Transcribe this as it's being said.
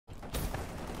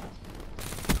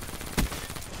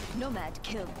Nomad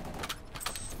kill.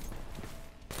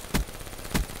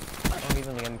 Oh, he's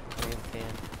only got me for 3 of 10.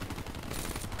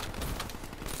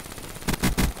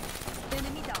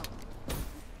 Enemy down.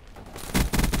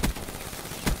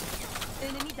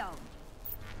 Enemy down.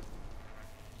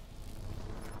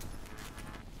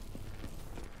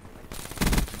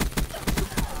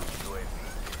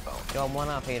 Yo, I'm one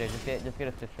off hater. Just get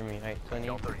a fist for me. Alright, 20.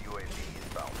 UAV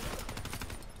inbound.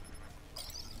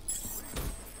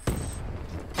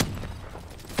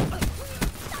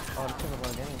 Oh, this is a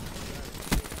one game.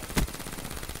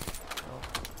 Oh.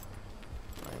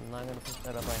 I'm not gonna push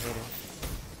that up, I hate it.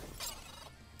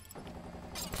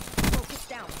 Focus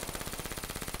down.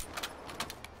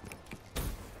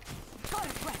 Got a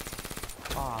threat.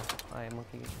 Ah, alright,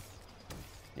 monkey.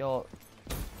 Yo,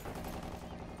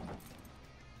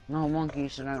 No, monkey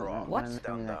should not. what?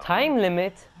 Down, down. Time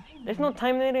limit? There's no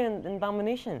time limit in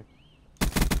domination.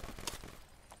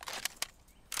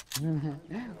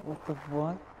 What the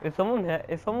fuck? Is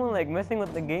someone like messing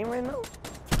with the game right now?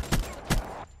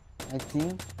 I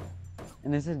think.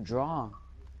 And it's a draw.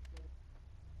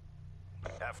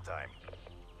 Half time.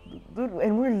 Dude,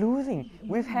 and we're losing.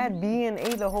 We've had B and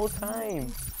A the whole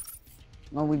time.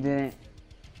 No, we didn't.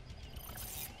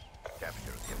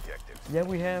 Capture the objectives. Yeah,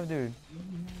 we have, dude.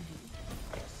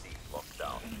 C locked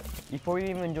down. Before you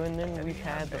even joined in, we've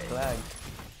had the flag.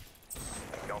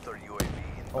 Counter UAV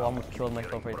inbound. Oh, I almost killed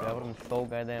myself right there. I would've been so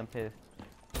goddamn pissed.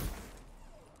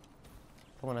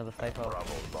 Someone has a cypher.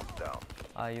 Bravo locked down.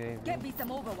 UAV. Get me some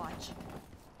Overwatch.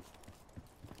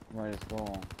 Right, let's go.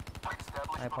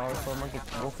 High power soul monkey.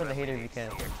 Go for the hater if you can.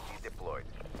 CXT deployed.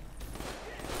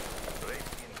 Race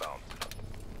inbound.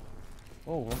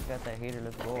 Oh, once we got that hater,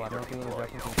 let's go. I don't think we're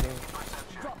dropping some things.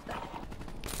 Drop that.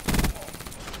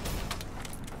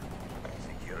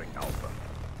 Securing Alpha.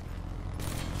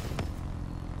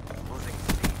 Losing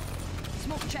C.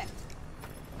 Smoke checked.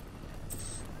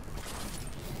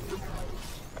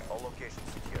 All locations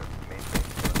secure. Maintain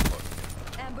current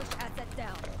posture. Ambush asset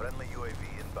down. Friendly UAV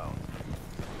inbound.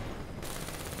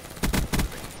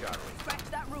 Losing Charlie. Scratch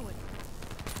that ruin.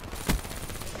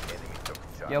 Enemy took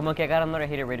Charlie. Yo, monkey, I got another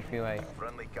hater ready for you, right?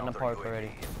 Friendly On the counter park UAV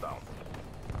already. inbound.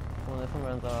 When this one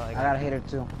runs out, I got a hater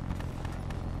too.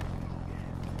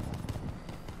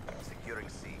 Securing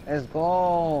C. Let's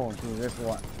go. Dude, this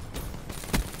what?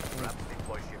 Rapid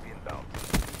deploy ship inbound.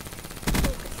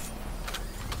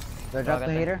 Did I drop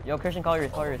the hater? Yo, Christian, call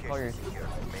yours. Location secure.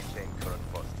 Maintain current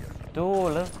posture.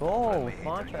 Dude, let's go. Friendly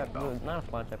Spawn hater trap, inbound. dude. Not a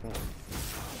spawn trap.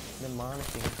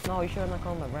 Demonicing. No, you should not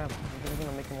call my ramp. You're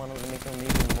gonna make him want to make him leave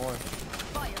even more.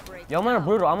 Fire break. Yo, I'm on a down.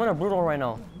 brutal. I'm on a brutal right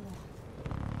now.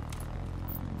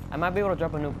 I might be able to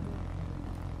drop a nuke.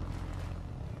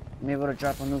 I'm able to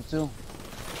drop a nuke too.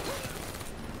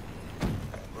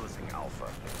 Losing Alpha.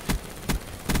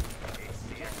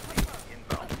 HCXT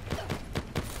inbound.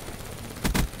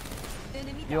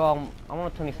 Enemy Yo, down. I'm on a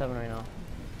 27 right now.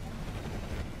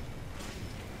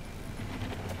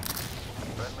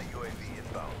 Friendly UAV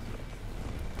inbound.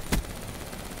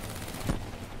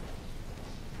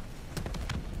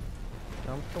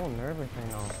 I'm so nervous right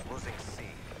now. Losing C.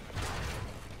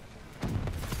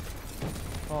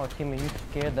 Oh, Timmy, you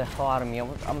scared the hell out of me.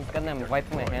 I'm gonna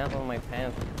wiping my hands on my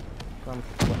pants.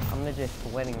 I'm legit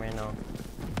sweating right now.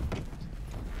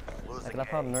 Losing Like, that's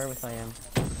how nervous I am.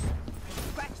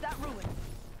 Scratch that ruin.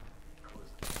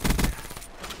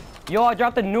 Yo, I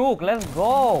dropped the nuke. Let's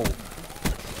go.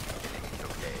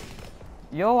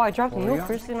 Yo, I dropped the For nuke. real?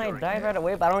 Christian, I died right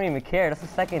away, but I don't even care. That's the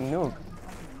second nuke.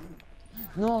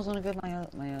 No, I was gonna get my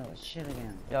shit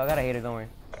again. Yo, I got a hater. Don't worry.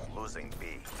 Losing B.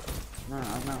 No, I'm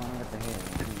not gonna get the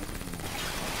hater.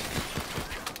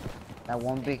 That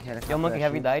one big helicopter. Yo, monkey, that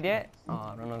have you shoots- died yet? Oh,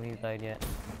 I don't know if he's died yet.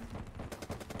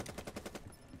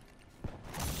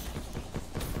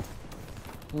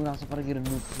 Dude, I was about to get a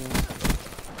nuke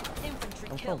too. Infantry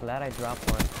I'm so kill. glad I dropped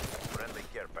one. Friendly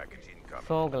care package incoming.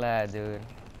 So glad, dude.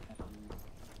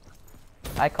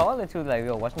 I called it too, like,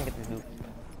 yo, watch me get this nuke.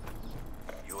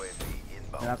 UAV Dude,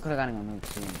 inbound. I could've gotten a nuke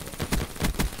too.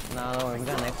 Nah, don't worry, we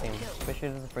got next team. Especially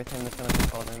this is the first time that's gonna be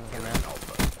called in the match.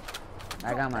 Alpha.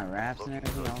 I got my wraps and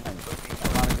everything. I was like,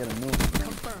 I'm about to get a nuke. Man.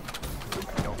 Confirmed.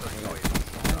 Counter UAV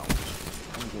inbound.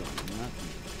 I'm getting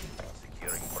nothing.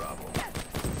 Securing Bravo.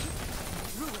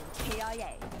 Ruin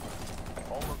KIA.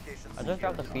 All locations I just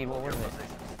dropped the secure. speed, what was Your it?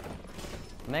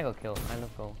 positions. Mega kill, kind of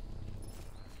go.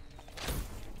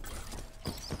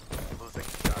 Losing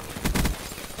Charlie.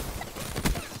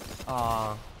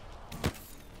 Aw.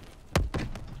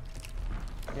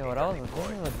 Yo,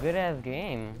 this was a good ass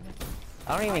game.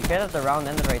 I don't even care that the round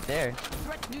ended right there.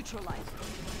 Threat neutralized.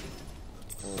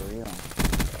 For real.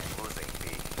 Losing B.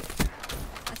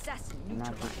 Assassin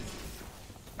Not neutralized.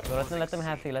 Bro, let them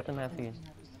have C, let them have C.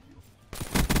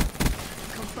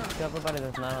 Kill everybody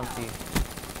that's not on C.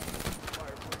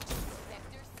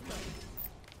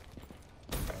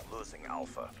 Losing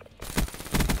Alpha.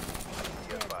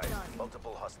 Be advised,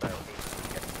 multiple hostile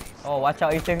A6Ds. Oh, watch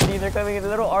out, A6Ds, they're coming in a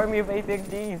little army of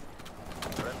A6Ds.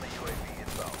 Friendly UAV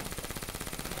inbound.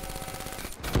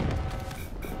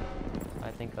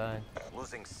 I think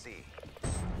Losing C.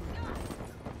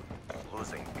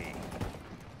 Losing B.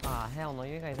 Ah, hell no,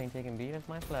 you guys ain't taking B, that's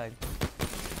my flag.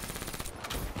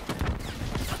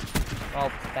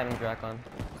 Oh, standing Drakon.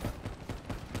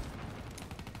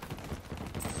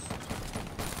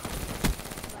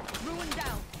 Ruin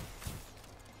down.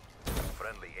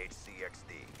 Friendly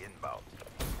HCXD inbound.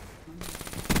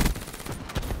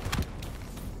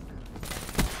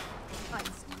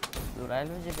 Nice. Dude, I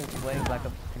literally been playing Black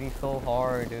Ops 3 so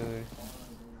hard, dude.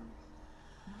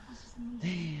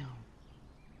 Damn.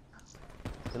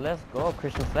 So let's go,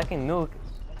 Christian. Second nuke.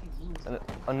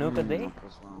 A nuke a day?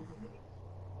 As well.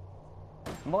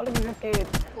 Bowling is